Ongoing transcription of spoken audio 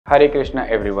Hare Krishna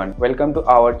everyone. Welcome to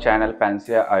our channel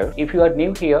Pansya Ayur. If you are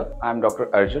new here, I am Dr.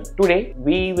 Arjun. Today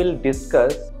we will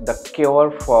discuss the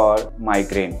cure for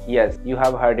migraine. Yes, you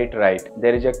have heard it right.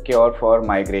 There is a cure for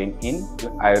migraine in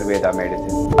Ayurveda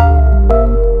medicine.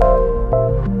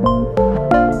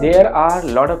 There are a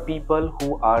lot of people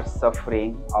who are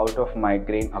suffering out of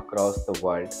migraine across the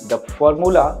world. The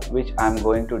formula which I am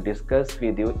going to discuss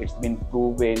with you, it's been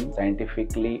proven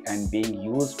scientifically and being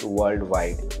used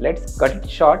worldwide. Let's cut it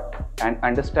short and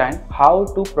understand how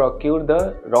to procure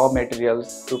the raw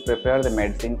materials to prepare the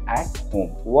medicine at home.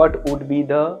 What would be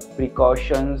the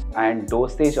precautions and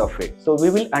dosage of it? So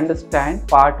we will understand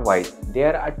part wise.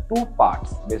 There are two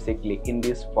parts basically in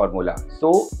this formula.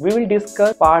 So we will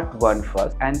discuss part 1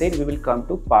 first and then we will come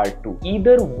to part 2.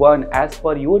 Either one, as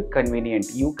per your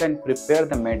convenience, you can prepare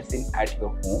the medicine at your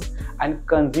home and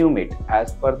consume it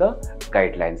as per the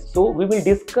guidelines. So we will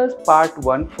discuss part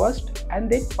 1 first and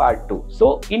then part 2.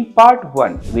 So in part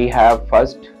 1 we have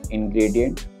first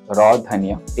ingredient raw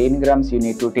dhania, 10 grams you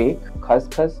need to take.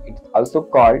 Khaskhas, it's also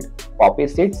called poppy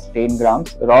seeds, 10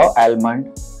 grams. Raw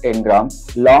almond, 10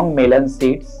 grams. Long melon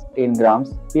seeds, 10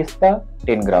 grams. Pista,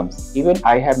 10 grams. Even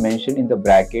I have mentioned in the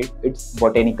bracket its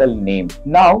botanical name.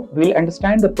 Now we will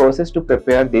understand the process to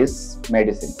prepare this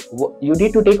medicine. You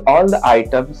need to take all the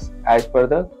items as per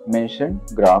the mentioned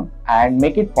gram and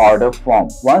make it powder form.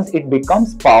 Once it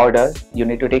becomes powder, you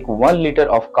need to take 1 liter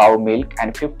of cow milk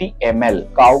and 50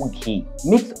 ml cow ghee.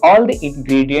 Mix all the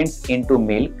ingredients into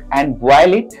milk and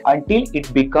boil it until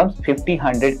it becomes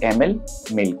 50-100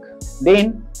 ml milk.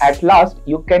 Then at last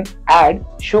you can add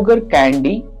sugar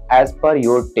candy as per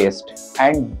your taste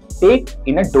and take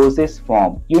in a dosage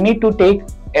form. You need to take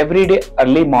every day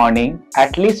early morning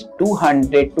at least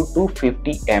 200 to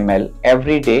 250 ml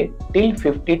every day till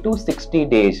 50 to 60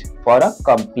 days for a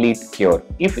complete cure.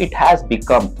 If it has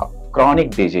become a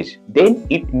chronic disease, then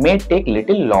it may take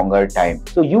little longer time.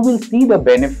 So you will see the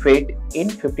benefit in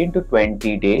 15 to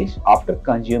 20 days after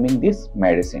consuming this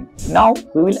medicine. Now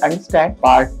we will understand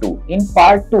part 2. In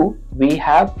part 2 we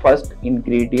have first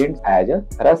ingredients as a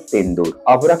Ras Sindoor,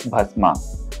 Abhrak Bhasma,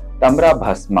 Tamra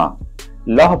Bhasma,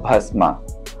 Loh Bhasma,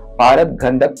 Parat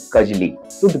Gandhak Kajli,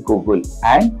 Sudh Gugul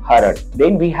and Harad.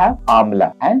 Then we have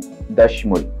Amla and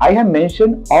Dashmul. I have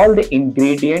mentioned all the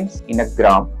ingredients in a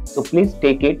gram. So please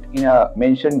take it in a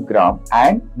mentioned gram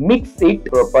and mix it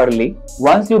properly.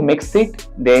 Once you mix it,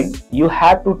 then you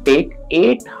have to take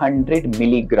 800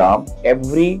 milligram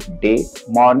every day,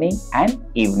 morning and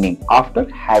evening after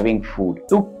having food.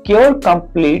 To cure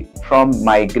complete from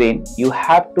migraine, you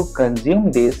have to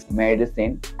consume this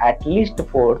medicine at least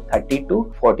for 30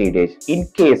 to 40 days. In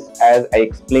case, as I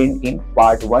explained in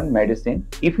part 1 medicine,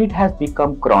 if it has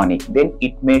become chronic, then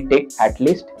it may take at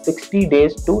least 60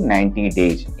 days to 90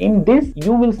 days. In this,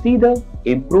 you will see the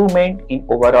improvement in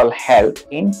overall health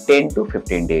in 10 to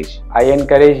 15 days. I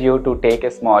encourage you to take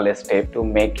a small step to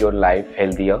make your life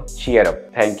healthier. Cheer up.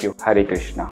 Thank you. Hare Krishna.